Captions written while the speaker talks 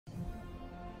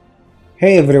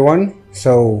Hey everyone,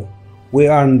 so we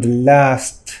are on the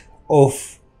last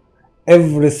of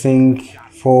everything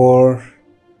for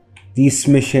these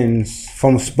missions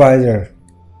from Spider.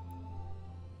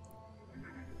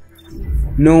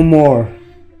 No more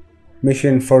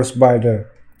mission for Spider.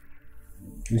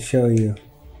 I'll show you.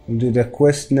 We'll do the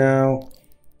quest now.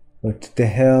 Go to the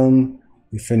helm.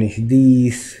 We finish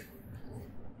these.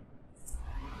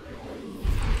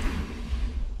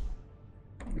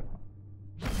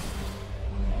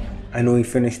 And we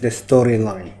finish the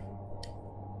storyline.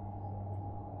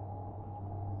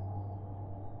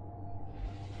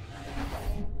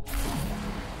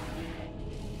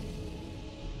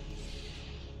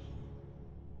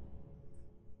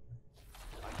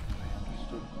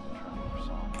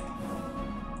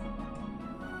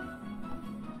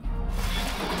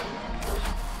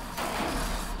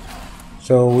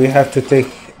 So we have to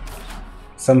take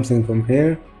something from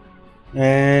here.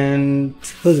 And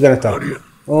who's gonna talk? Guardian,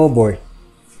 Oh boy.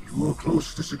 you were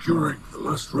close to securing the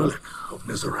last relic of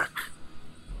Nezarek,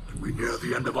 and we near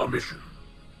the end of our mission.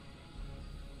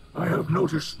 I have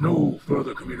noticed no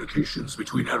further communications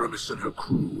between Aramis and her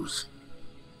crews.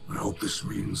 I hope this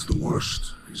means the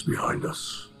worst is behind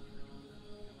us.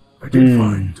 I did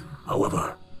find,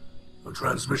 however, a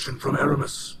transmission from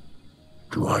Aramis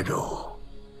to Ido.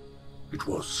 It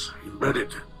was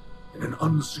embedded in an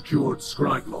unsecured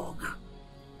scribe log.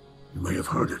 You may have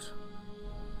heard it.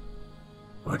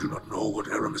 I do not know what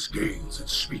Aramis gains in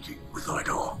speaking with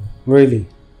Ido. Really?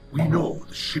 We know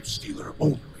the ship stealer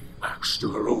only acts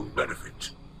to her own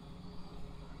benefit.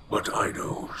 But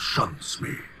Ido shuns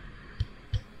me.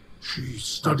 She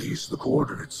studies the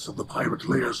coordinates of the pirate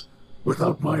layers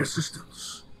without my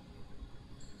assistance.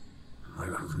 I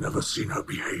have never seen her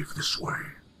behave this way.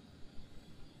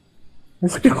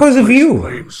 It's because of you.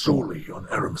 I blame solely on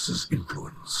Aramis's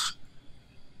influence.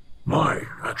 My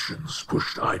actions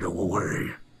pushed Ido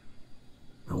away,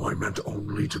 though I meant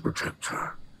only to protect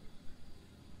her.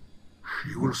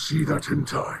 She will see that in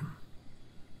time.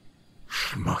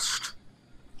 She must.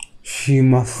 She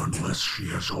must. Unless she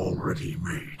has already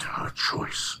made her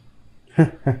choice.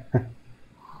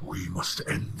 We must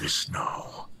end this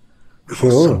now,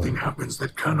 before something happens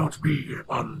that cannot be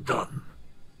undone.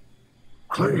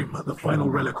 Claim the final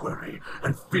reliquary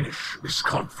and finish this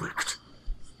conflict.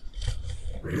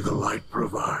 May the light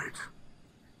provide.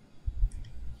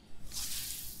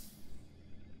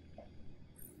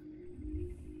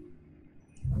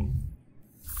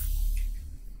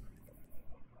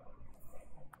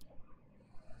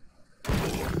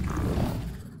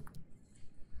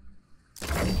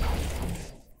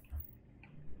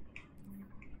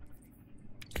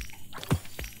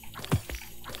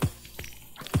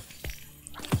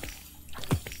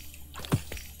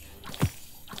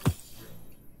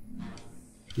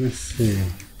 Let's see.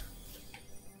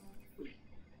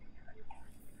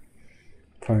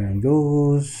 Find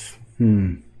those.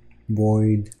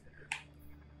 Void.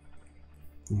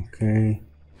 Okay.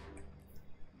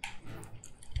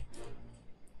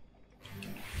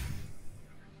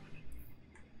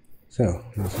 So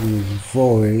let's use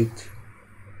void.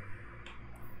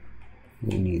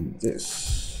 We need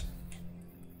this.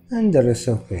 And the rest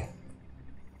okay.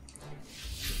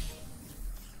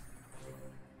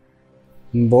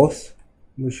 Both?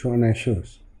 Which one I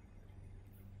choose?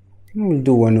 We'll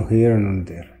do one here and one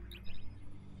there.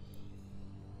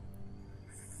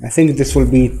 I think this will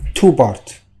be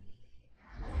two-part.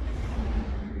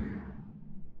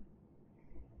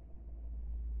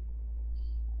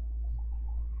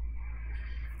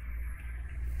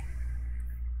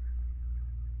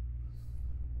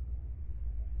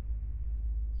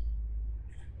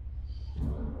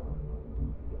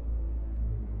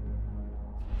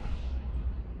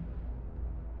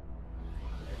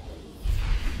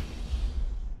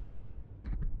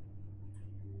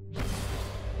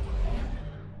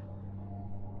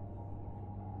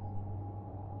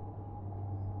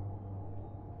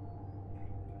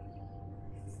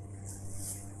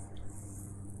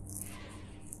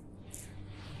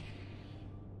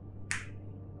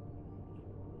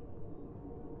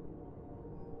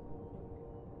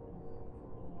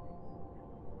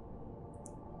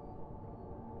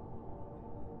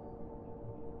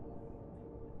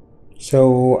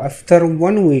 So after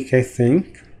 1 week, I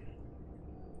think,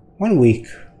 1 week,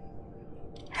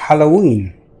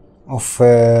 Halloween of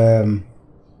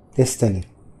Destiny.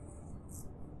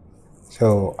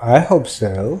 So I hope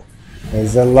so.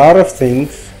 There's a lot of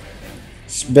things,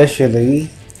 especially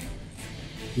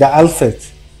the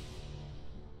outfit.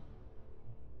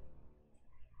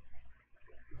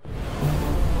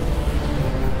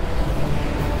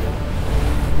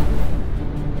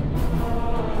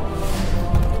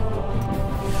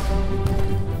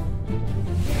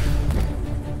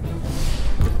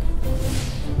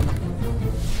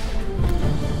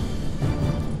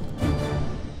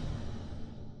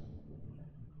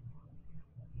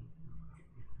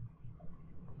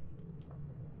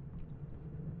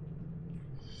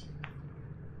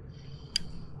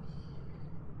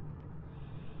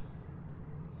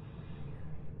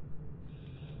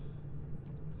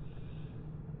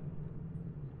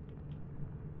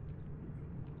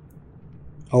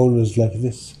 Always like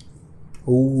this.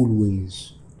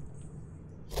 Always.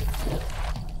 These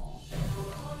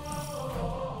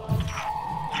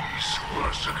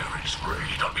mercenaries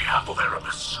raid on behalf of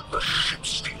Aramis, the ship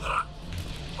stealer.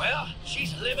 Well,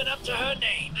 she's living up to her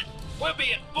name. We're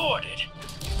being boarded.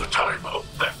 The time of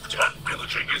theft and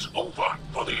pillaging is over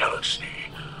for the LHC.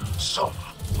 Some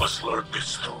must learn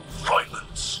this through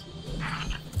violence.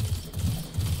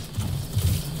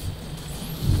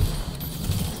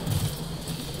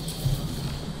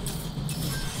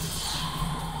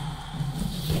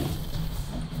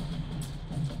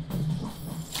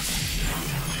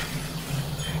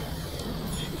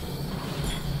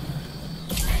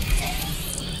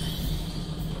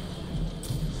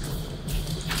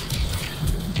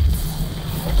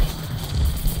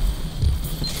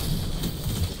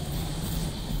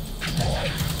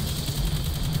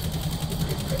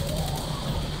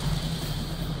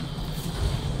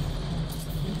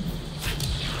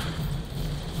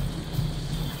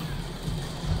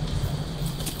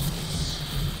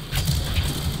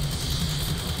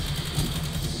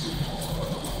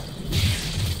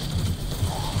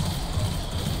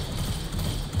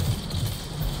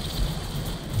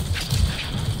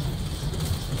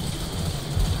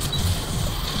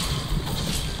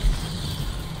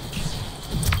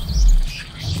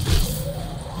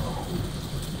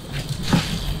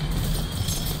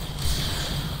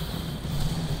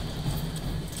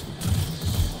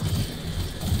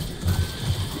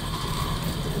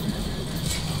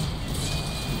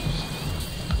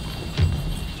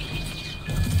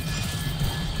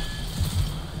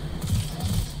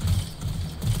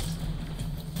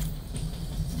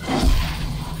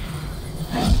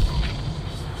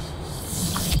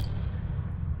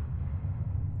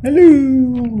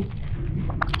 Hello!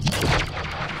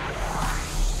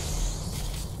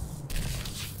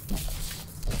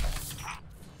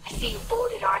 I see you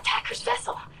boarded our attacker's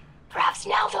vessel. Perhaps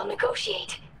now they'll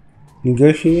negotiate.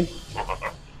 Negotiate?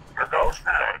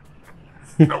 Negotiate?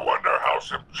 No wonder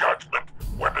House of Judgment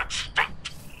went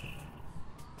extinct.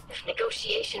 If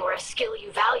negotiation were a skill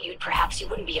you valued, perhaps you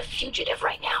wouldn't be a fugitive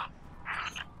right now.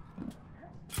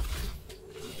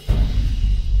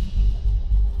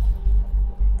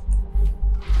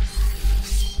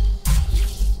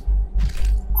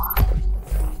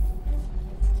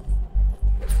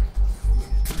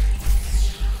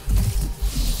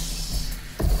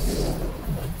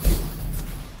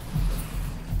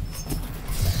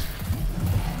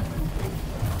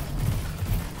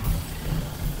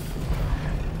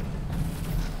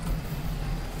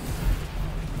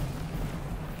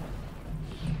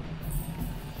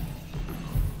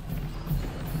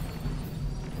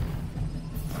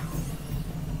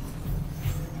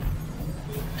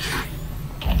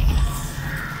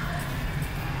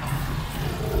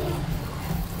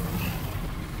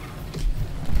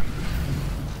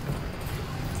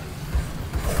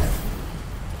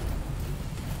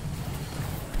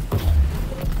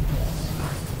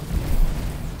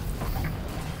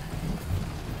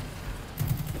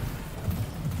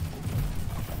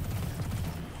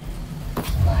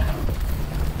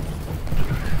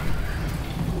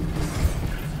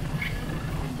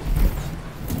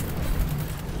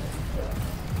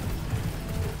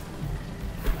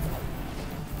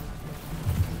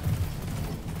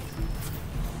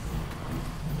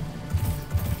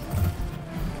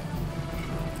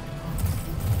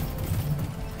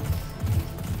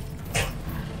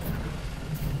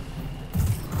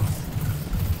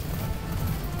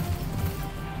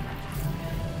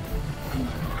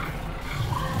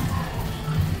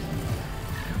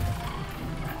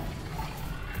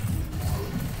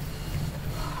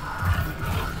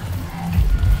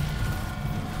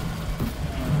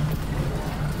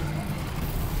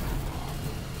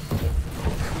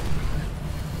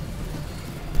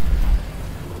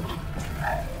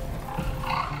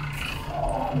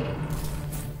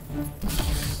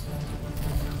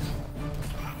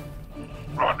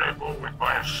 Rendezvous with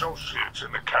my associates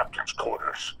in the captain's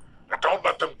quarters. And don't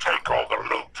let them take all the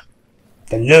loot.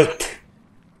 The loot!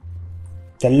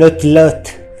 The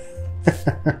loot!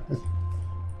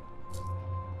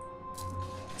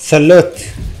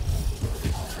 Salute!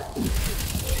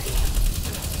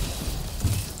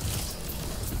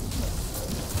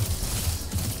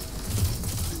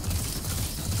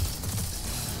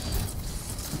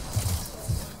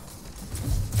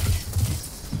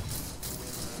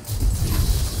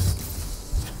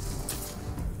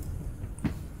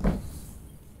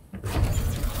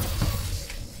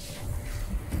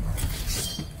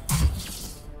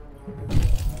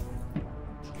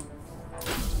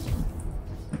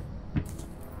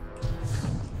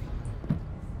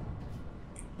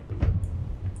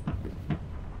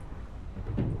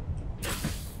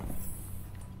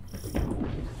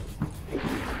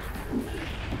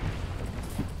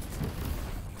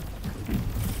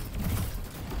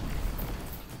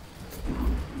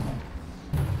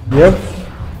 Yep.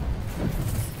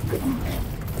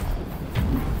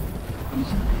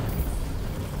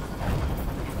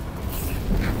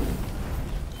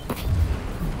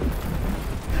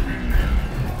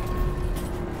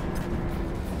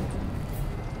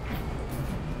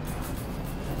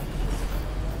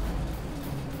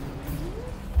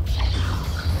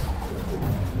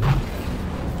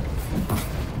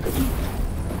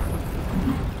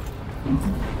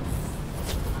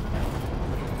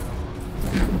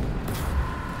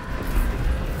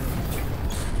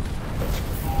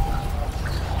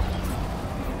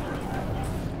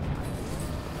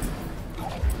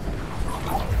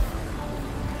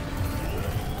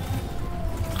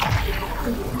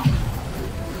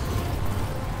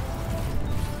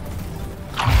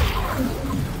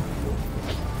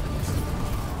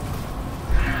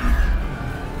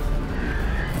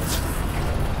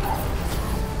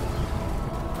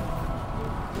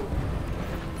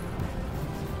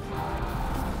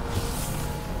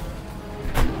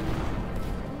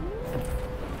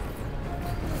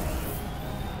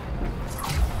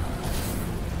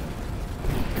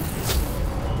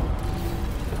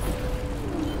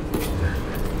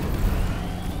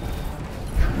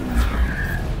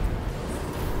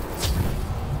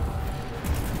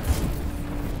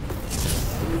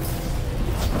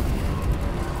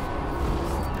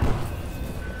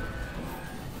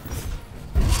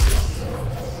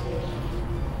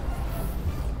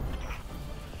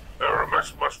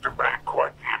 Aramis must have made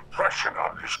quite the impression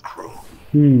on his crew.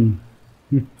 Hmm.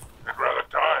 I'd rather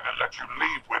die than let you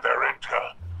leave with their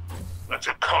intel. Let's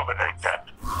accommodate that.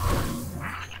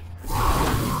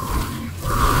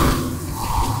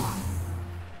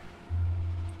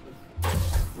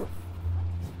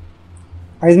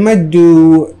 I might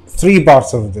do 3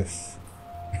 parts of this.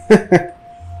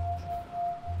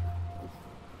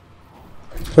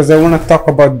 Because I want to talk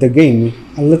about the game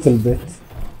a little bit.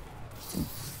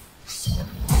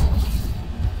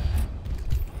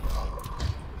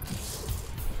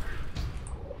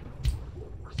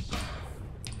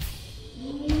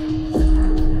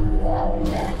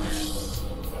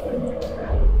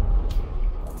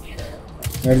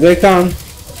 Here they come.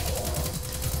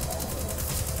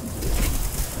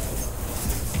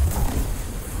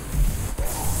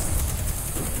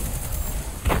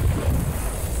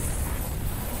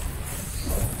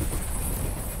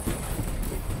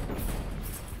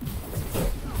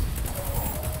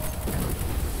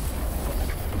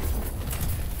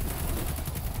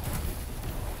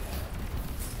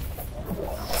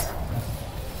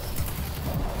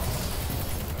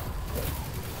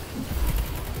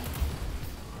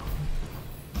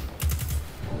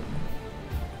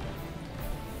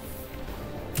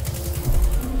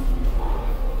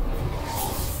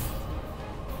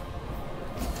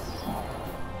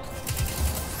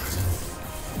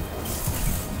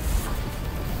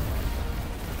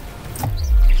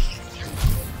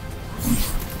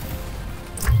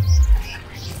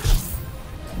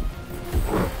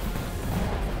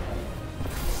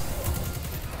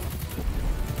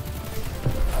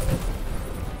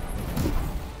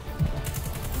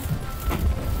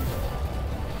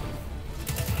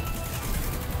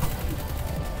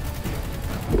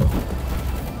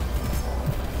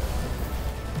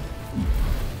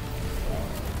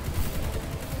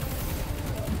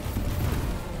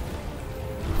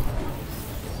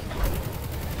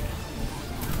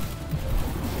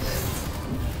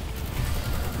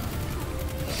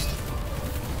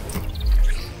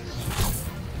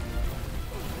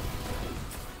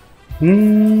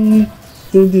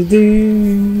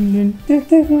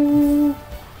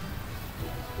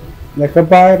 Like a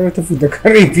pirate of the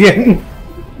Caribbean.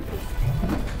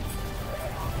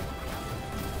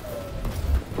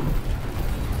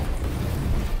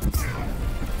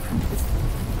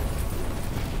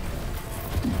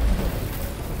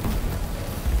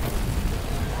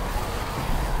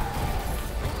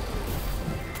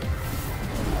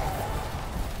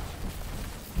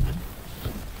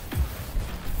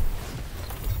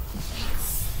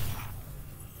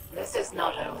 This is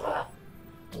not over.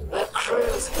 The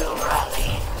crews will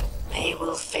rally. They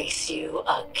will face you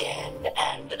again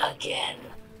and again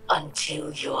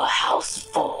until your house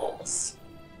falls.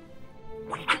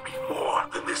 We can be more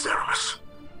than this, Aramis.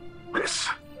 This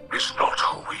is not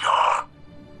who we are.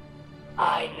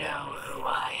 I know who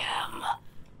I am.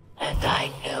 And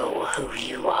I know who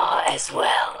you are as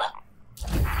well.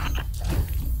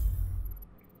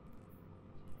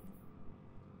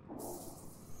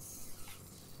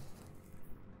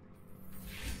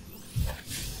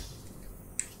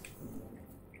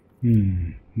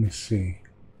 Let's see.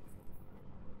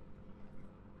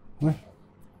 What?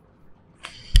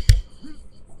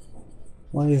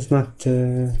 Why is not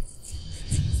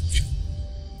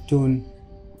doing?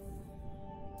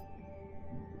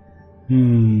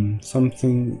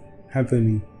 Something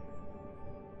happening.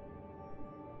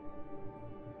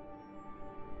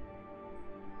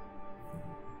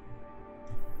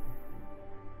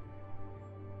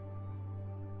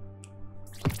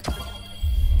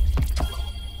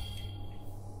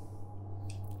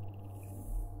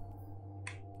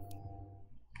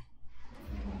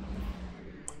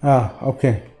 Ah,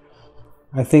 okay.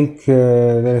 I think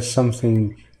there's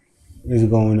something is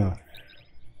going on.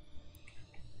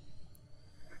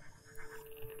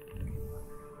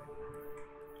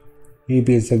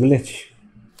 Maybe it's a glitch.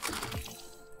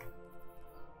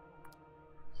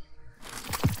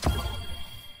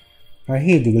 I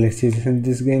hate the glitches in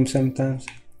this game sometimes.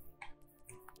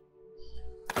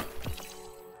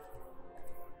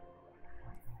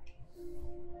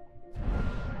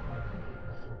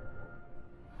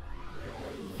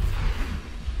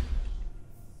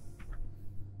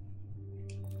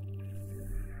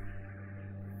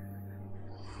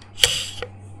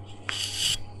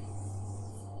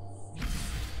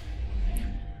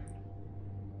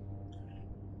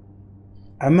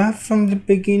 Am I from the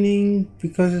beginning?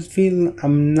 Because I feel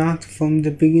I'm not from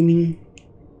the beginning.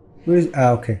 Where is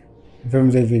okay. From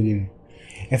the beginning.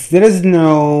 If there is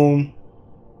no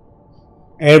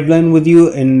airplane with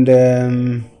you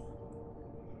and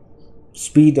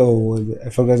speed or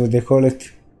I forgot what they call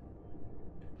it.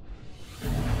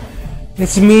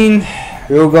 It's mean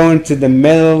you're going to the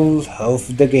middle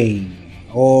of the game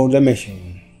or the mission.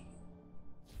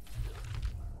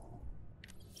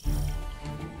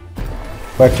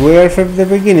 But we're from the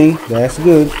beginning, that's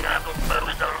good. We handled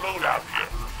very good loot out here.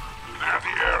 Clear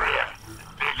the area.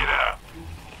 Dig it out.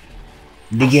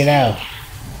 Dig it out.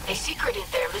 They secreted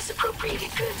their misappropriated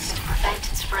goods to prevent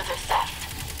its further theft.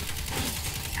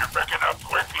 You're picking up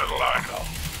quick, little idol.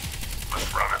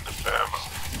 Let's run into family.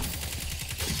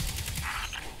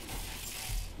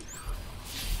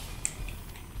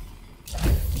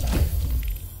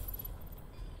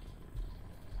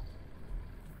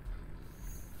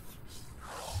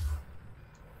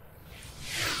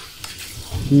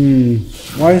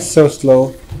 Why is it so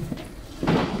slow?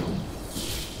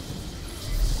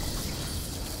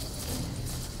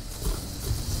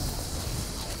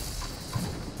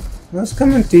 What's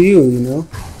coming to you, you know?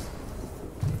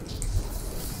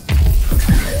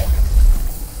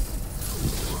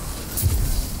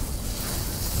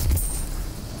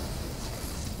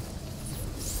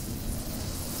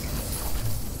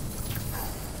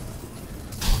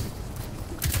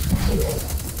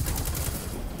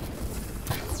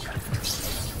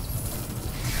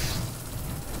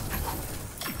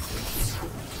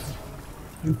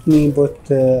 Let me but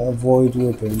avoid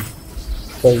weapons.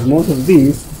 Because most of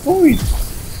these void.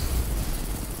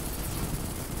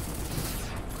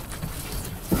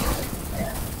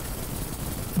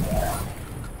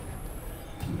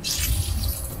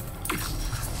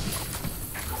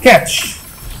 Catch!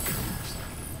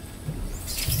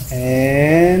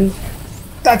 And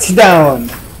touchdown!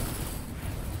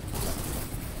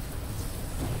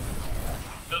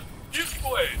 The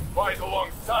display right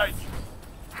alongside you.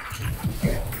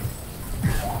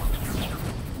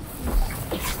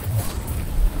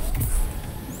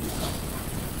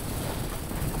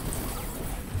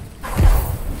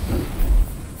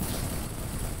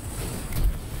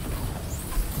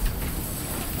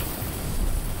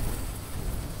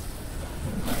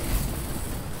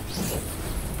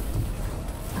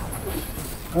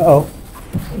 Uh-oh.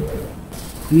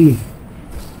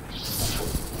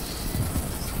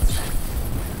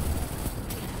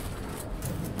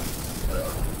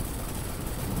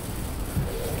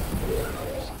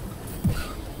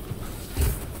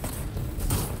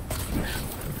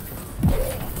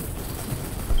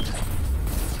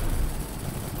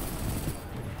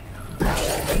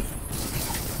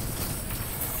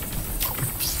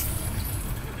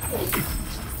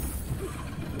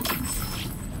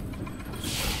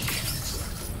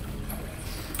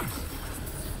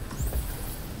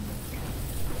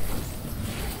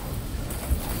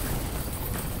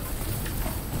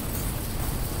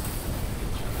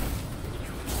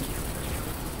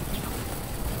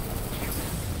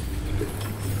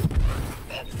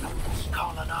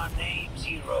 Calling our names,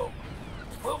 hero.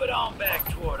 Move it on back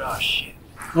toward our ship.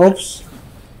 Oops.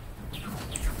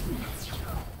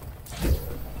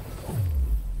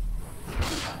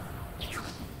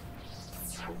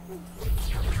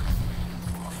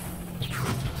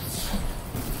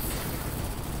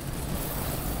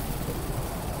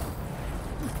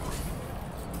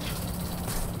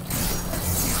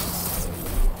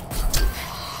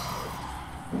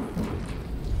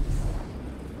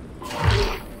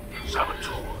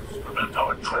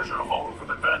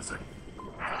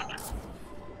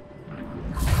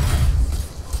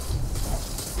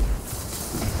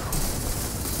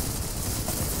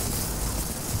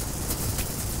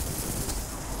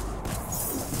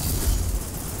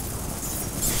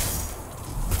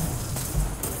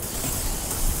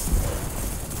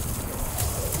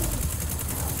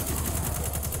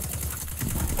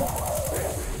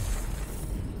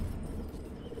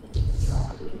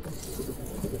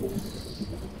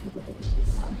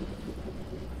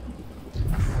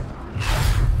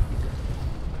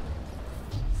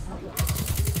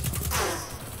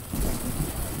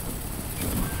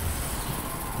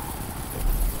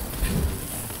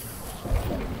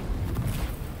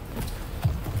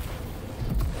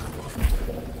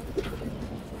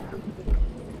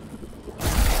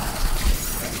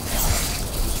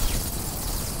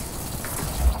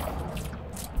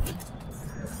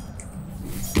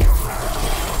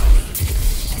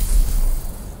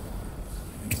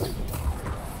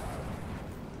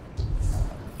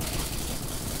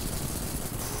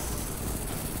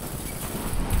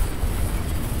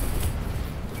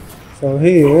 So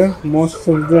here, most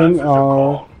of them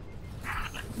are.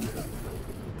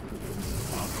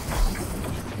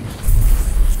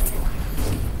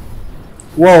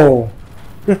 Whoa!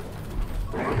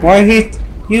 Why hit?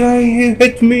 Yeah, you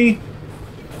hit me!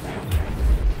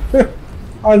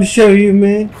 I'll show you,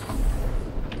 man.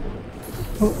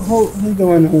 Who's the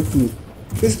one who hit me?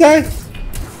 This guy?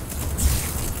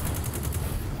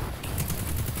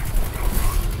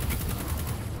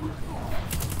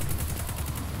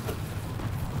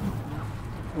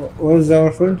 Where's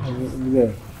our friend? Over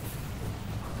there.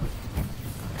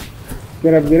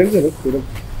 Get up, get up, get up, get up.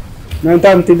 No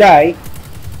time to die.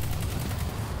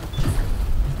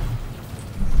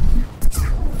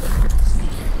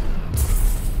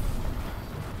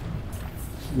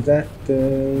 That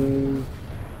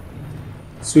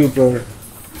super.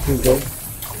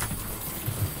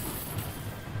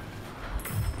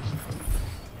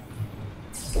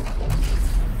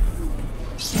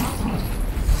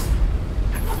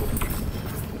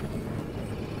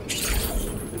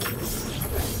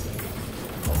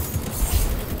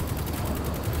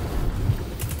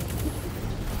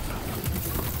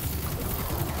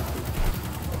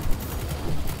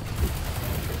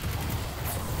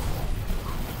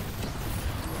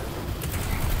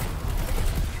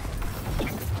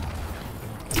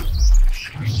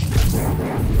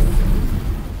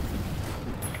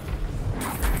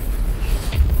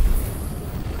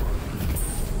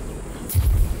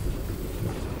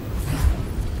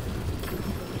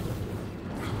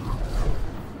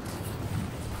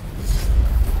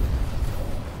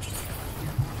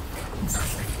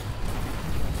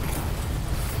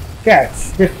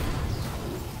 Cats.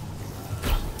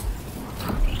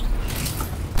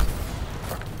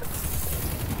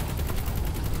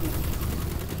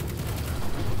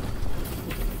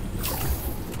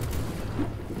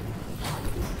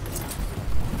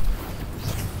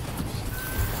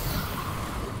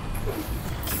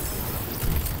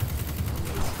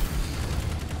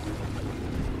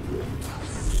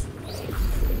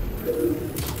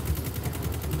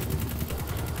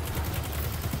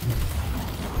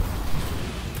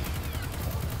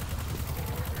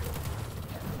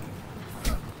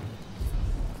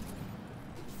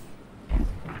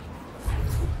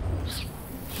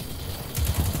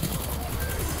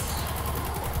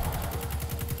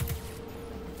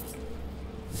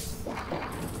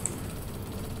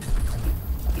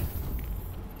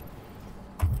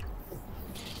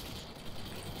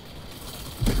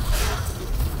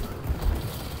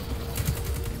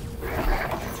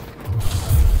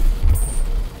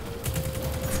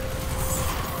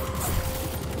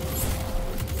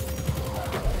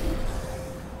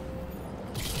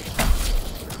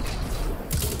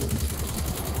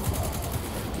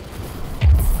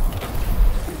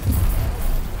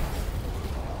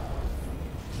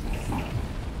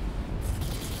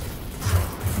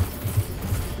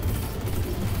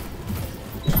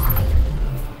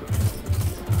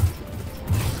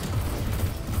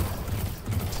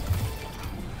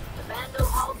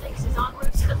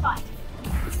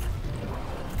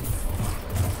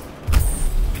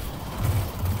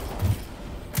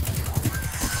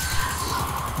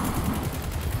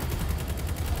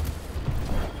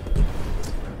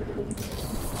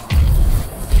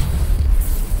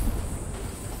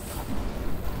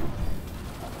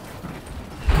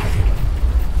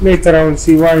 Later I will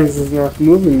see why this is not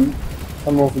moving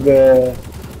some of the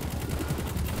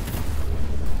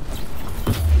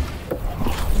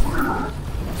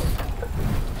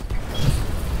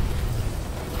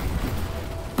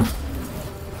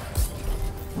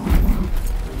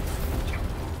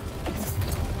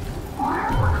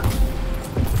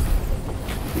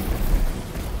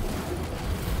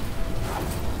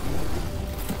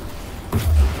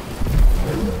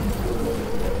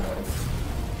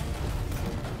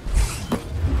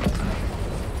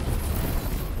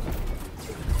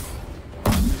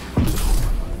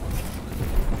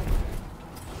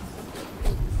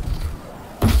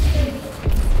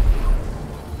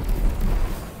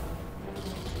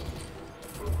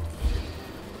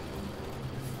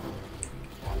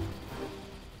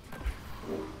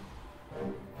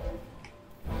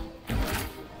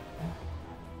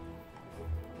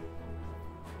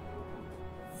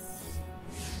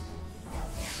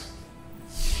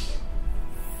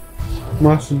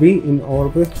must be in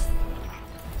orbit.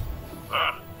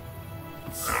 That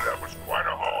was quite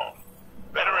a haul.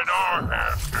 Better in our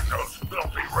hands than those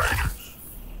filthy raiders.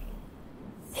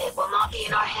 It will not be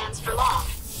in our hands for long.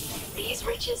 These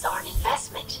riches are an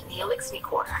investment in the Elixir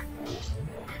Quarter.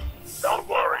 Don't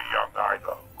worry, young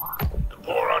idol. The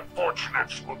poor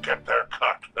unfortunates will get their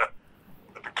cut. But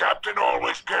the captain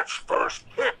always gets first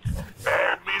pick.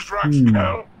 tracks,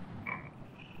 Cal?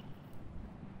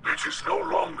 It is no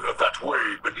longer that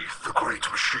way beneath the Great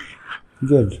Machine.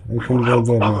 Good, I We can will go help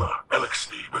there other now.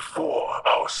 Elixir before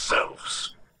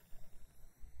ourselves.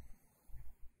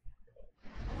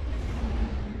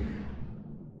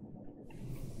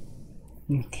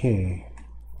 Okay.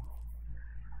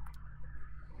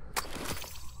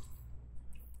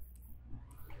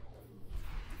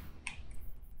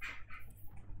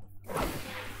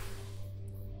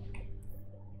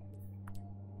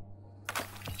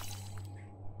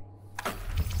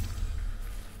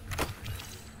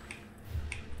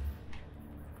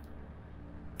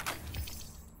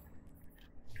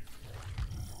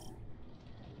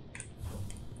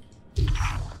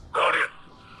 Guardian,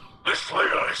 this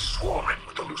layer is swarming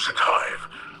with the Lucent Hive.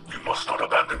 We must not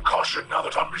abandon caution now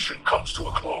that our mission comes to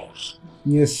a close.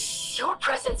 Yes. Your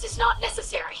presence is not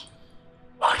necessary.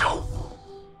 I know.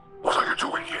 What are you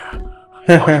doing here?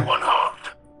 Are you unharmed?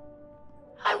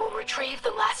 I will retrieve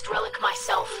the last relic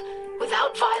myself,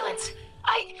 without violence.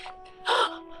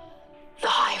 The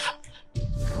Hive.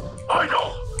 I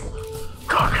know.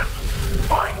 Guardian,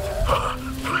 find her,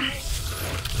 please.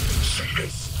 She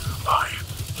is my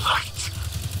light.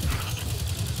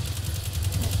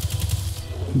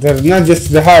 They're not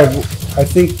just the hive. I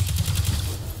think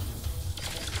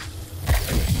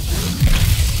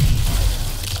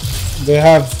they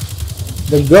have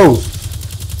the ghost.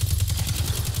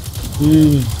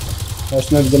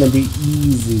 That's not gonna be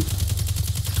easy.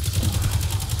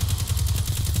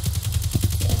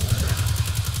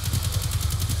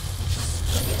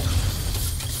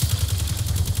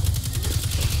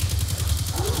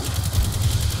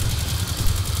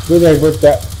 Good, I got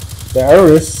the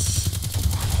Aramis.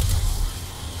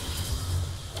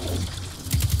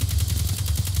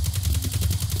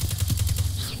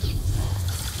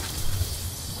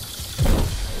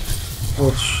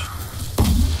 Which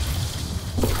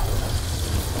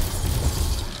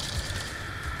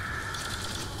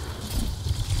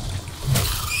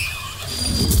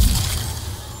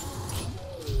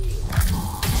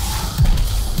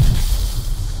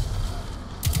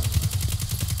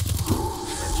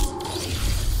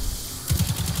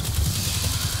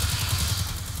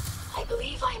I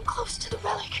believe I am close to the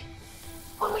relic.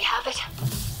 When we have it,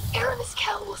 Aramis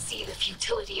Kell will see the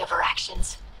futility of her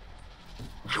actions.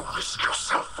 You risk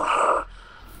yourself for her.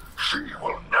 She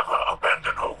will never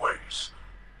abandon her ways.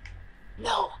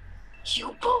 No,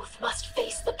 you both must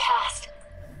face the past.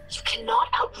 You cannot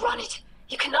outrun it.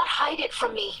 You cannot hide it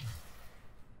from me.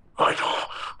 I know.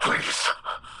 Please,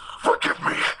 forgive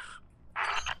me.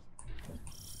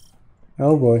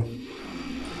 oh boy.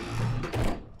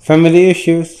 Family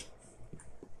issues.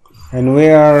 And we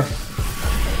are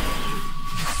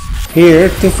here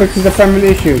to fix the family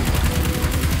issue.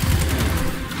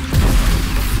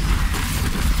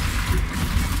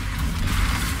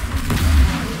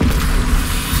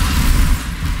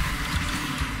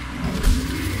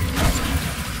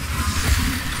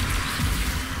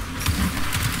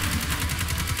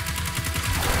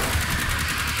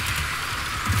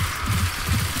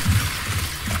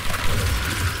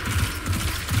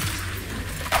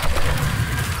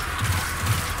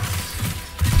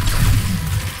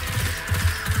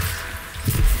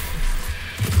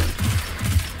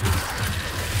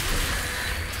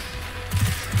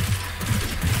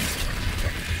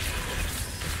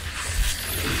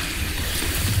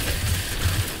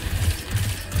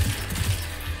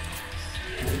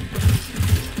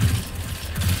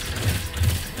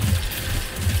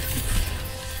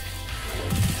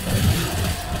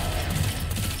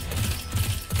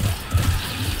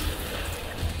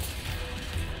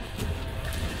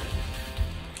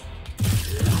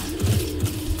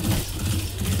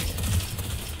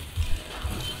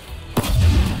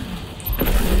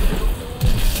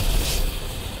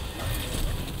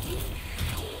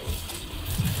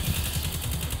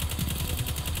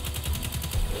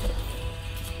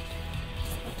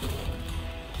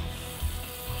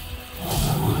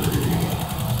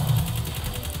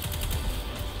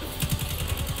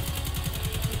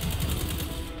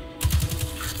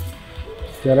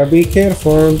 Gotta be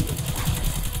careful.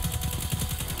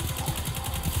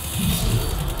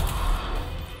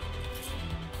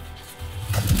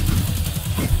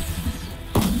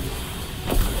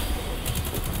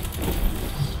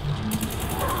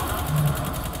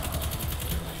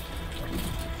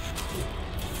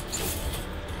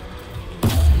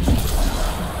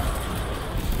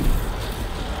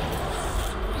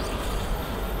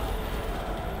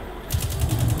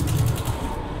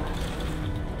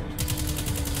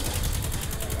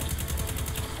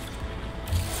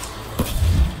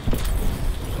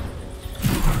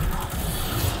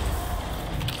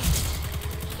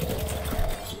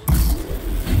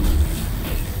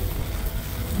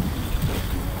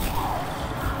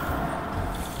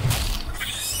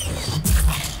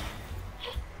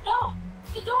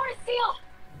 The door is sealed!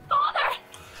 Father!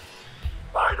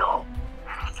 I know.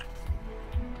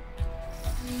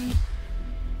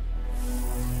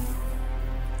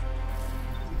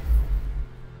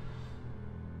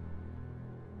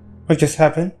 What just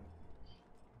happened?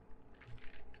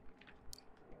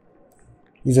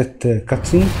 Is it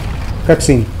cutscene?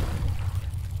 Cutscene.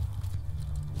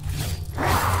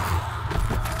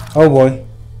 Oh boy.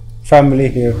 Family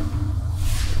here.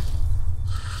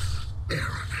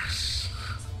 Aramis.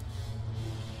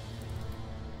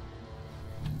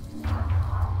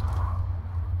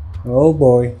 Oh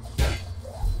boy.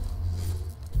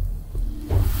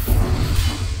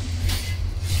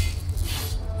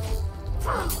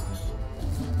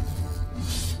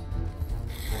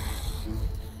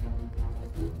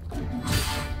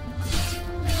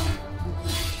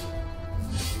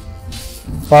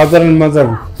 Father and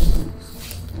mother.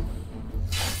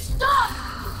 Stop!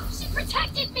 She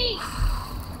protected me!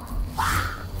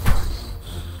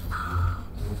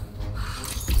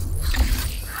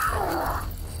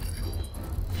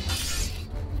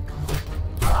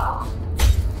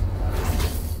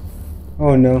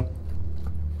 Oh no.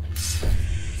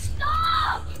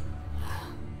 Stop!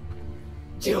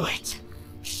 Do it!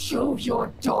 Show your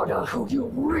daughter who you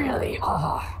really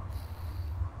are!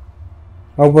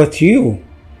 How about you?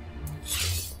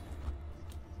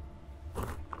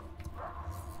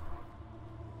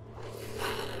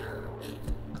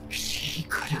 She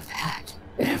could have had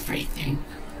everything.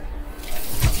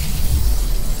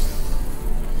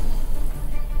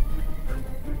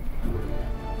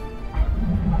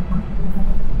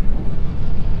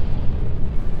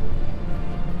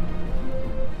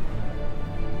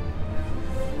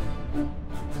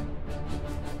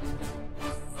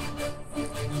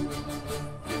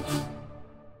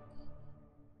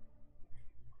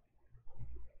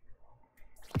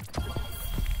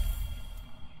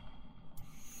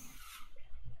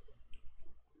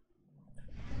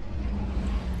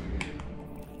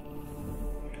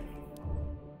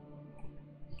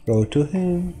 Go to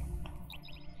him.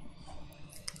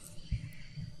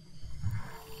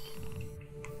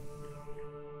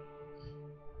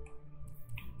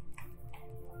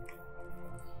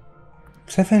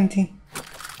 $70.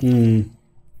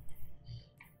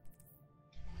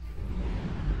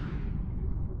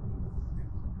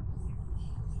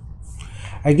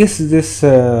 I guess this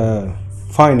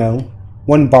final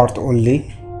one part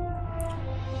only.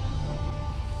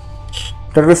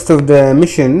 The rest of the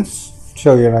missions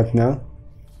show you right now.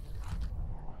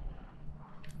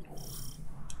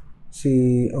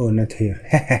 See, oh, not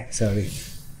here. Sorry.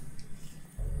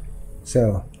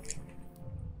 So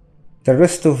the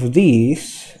rest of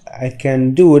these I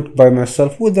can do it by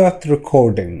myself without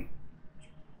recording,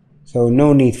 so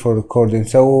no need for recording.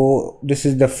 So this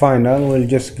is the final. We'll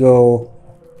just go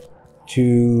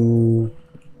to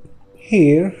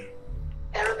here.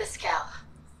 Aramis,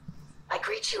 I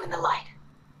greet you in the light.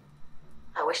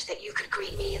 I wish that you could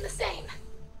greet me in the same.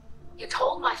 You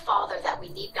told my father that we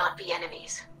need not be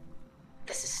enemies.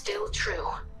 This is still true.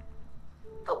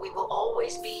 But we will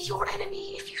always be your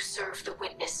enemy if you serve the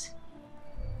witness.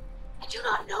 I do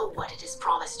not know what it has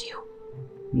promised you.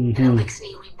 An Elixir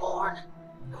reborn,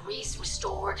 Aramis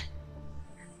restored.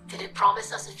 Did it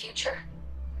promise us a future?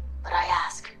 But I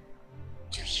ask,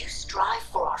 do you strive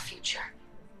for our future?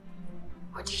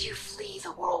 Or do you flee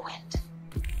the whirlwind?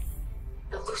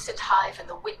 The Lucent Hive and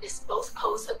the Witness both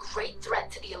pose a great threat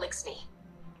to the Elixir.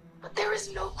 But there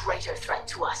is no greater threat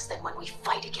to us than when we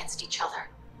fight against each other.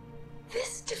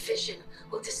 This division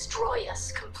will destroy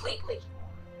us completely.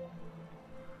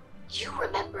 You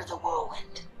remember the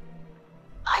whirlwind.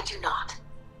 I do not.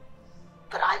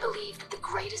 But I believe that the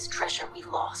greatest treasure we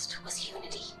lost was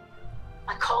unity.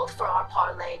 I called for our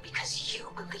parlay because you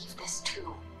believe this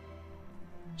too.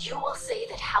 You will say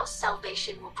that House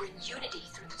Salvation will bring unity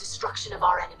through the destruction of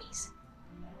our enemies.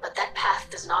 But that path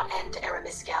does not end,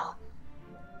 Aramis.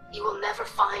 You will never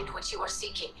find what you are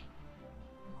seeking.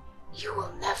 You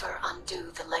will never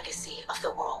undo the legacy of the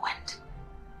whirlwind.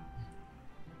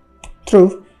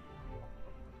 True.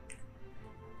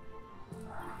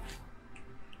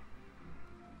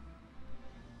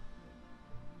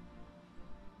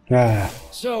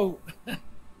 So,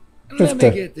 Just let me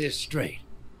a- get this straight.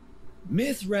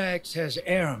 Mithrax has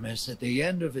Aramis at the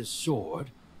end of his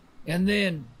sword, and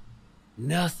then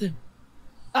nothing?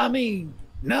 I mean,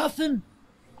 nothing?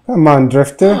 Come on,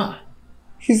 Drifter. Huh.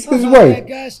 He's I his thought way. that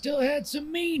guy still had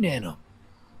some mean in him.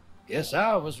 Guess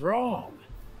I was wrong.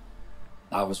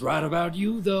 I was right about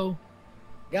you, though.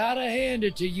 Gotta hand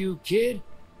it to you, kid.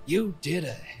 You did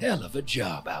a hell of a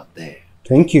job out there.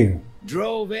 Thank you.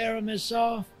 Drove Aramis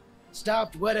off,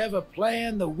 stopped whatever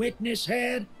plan the witness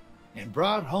had, and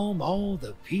brought home all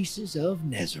the pieces of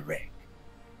Nezarec.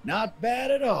 Not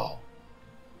bad at all.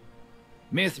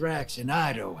 Mithrax and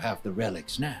Ido have the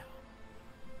relics now.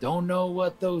 Don't know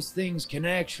what those things can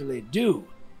actually do,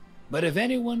 but if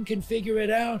anyone can figure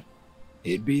it out,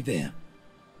 it'd be them.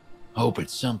 Hope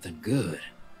it's something good.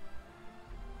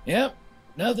 Yep,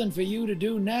 nothing for you to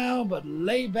do now but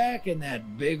lay back in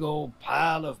that big old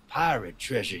pile of pirate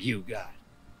treasure you got.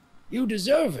 You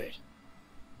deserve it.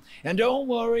 And don't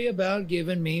worry about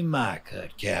giving me my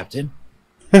cut, Captain.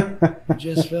 It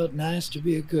just felt nice to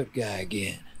be a good guy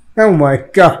again. Oh my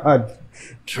god.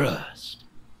 Trust.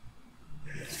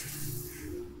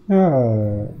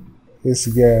 Oh, this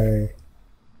guy.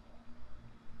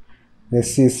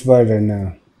 Let's see Spider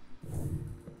now.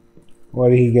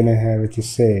 What are he gonna have to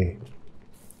say?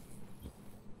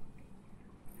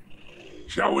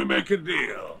 Shall we make a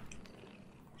deal?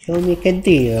 Shall we make a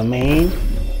deal, man?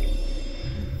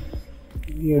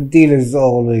 Your deal is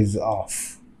always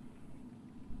off.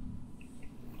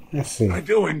 Let's see. I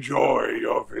do enjoy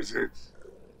your visits.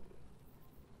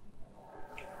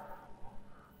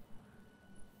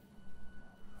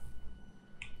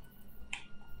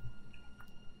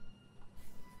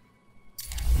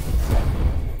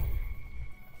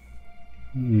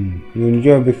 You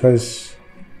enjoy because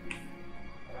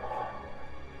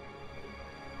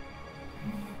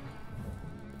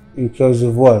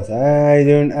of what?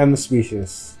 I'm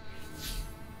speechless.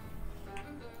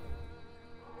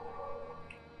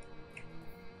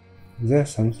 Is there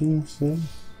something still?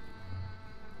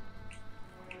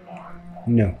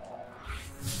 No.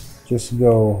 Just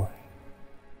go.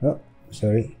 Oh,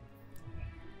 sorry.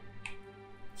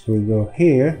 So we go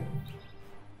here.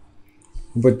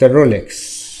 With the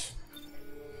Rolex.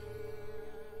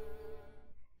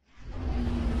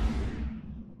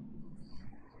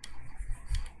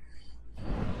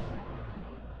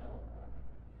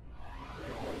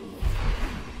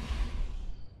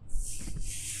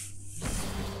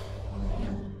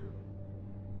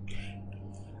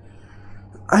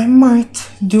 I might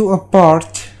do a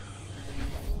part.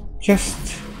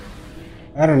 Just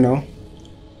I don't know.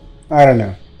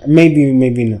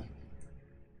 Maybe not.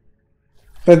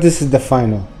 But this is the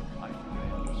final.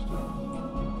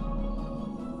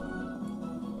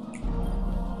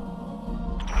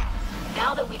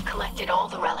 Now that we've collected all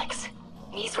the relics,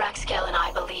 Mithrax and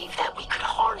I believe that we could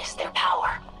harness their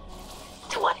power.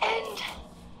 To what end,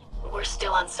 we're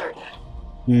still uncertain.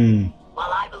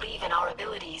 While I believe in our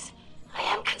abilities, I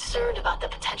am concerned about the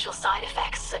potential side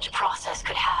effects such a process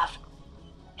could have.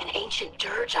 An ancient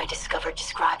dirge I discovered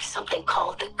describes something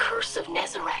called the Curse of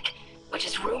Nezarec, which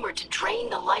is rumored to drain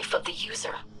the life of the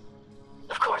user.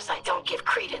 Of course, I don't give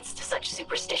credence to such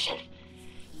superstition.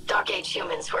 Dark Age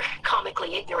humans were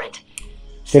comically ignorant.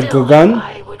 Take a Still, gun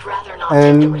I would rather not take the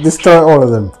and risk. destroy all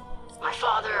of them. My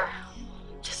father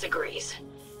disagrees.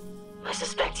 I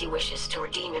suspect he wishes to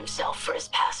redeem himself for his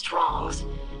past wrongs,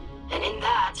 and in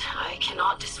that, I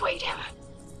cannot dissuade him.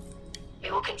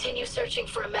 We will continue searching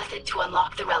for a method to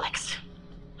unlock the relics.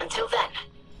 Until then,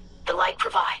 the light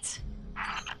provides.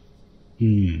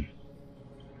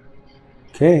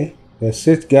 Okay, that's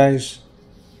it, guys.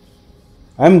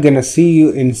 I'm gonna see you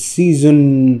in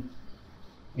season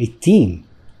 18.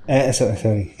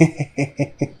 Sorry.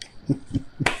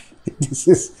 This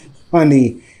is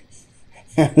funny.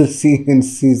 I'll see you in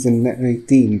season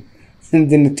 18 and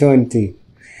then 20.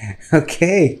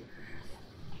 Okay.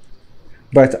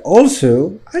 But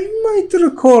also, I might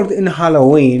record in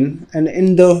Halloween and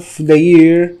end of the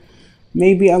year,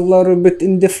 maybe a little bit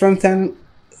in different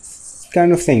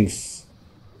kind of things.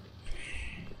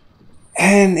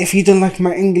 And if you don't like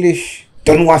my English,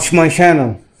 don't watch my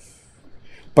channel.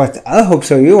 But I hope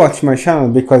so you watch my channel,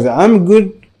 because I'm a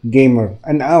good gamer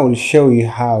and I will show you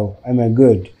how I'm a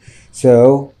good.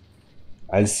 So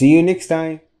I'll see you next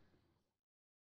time.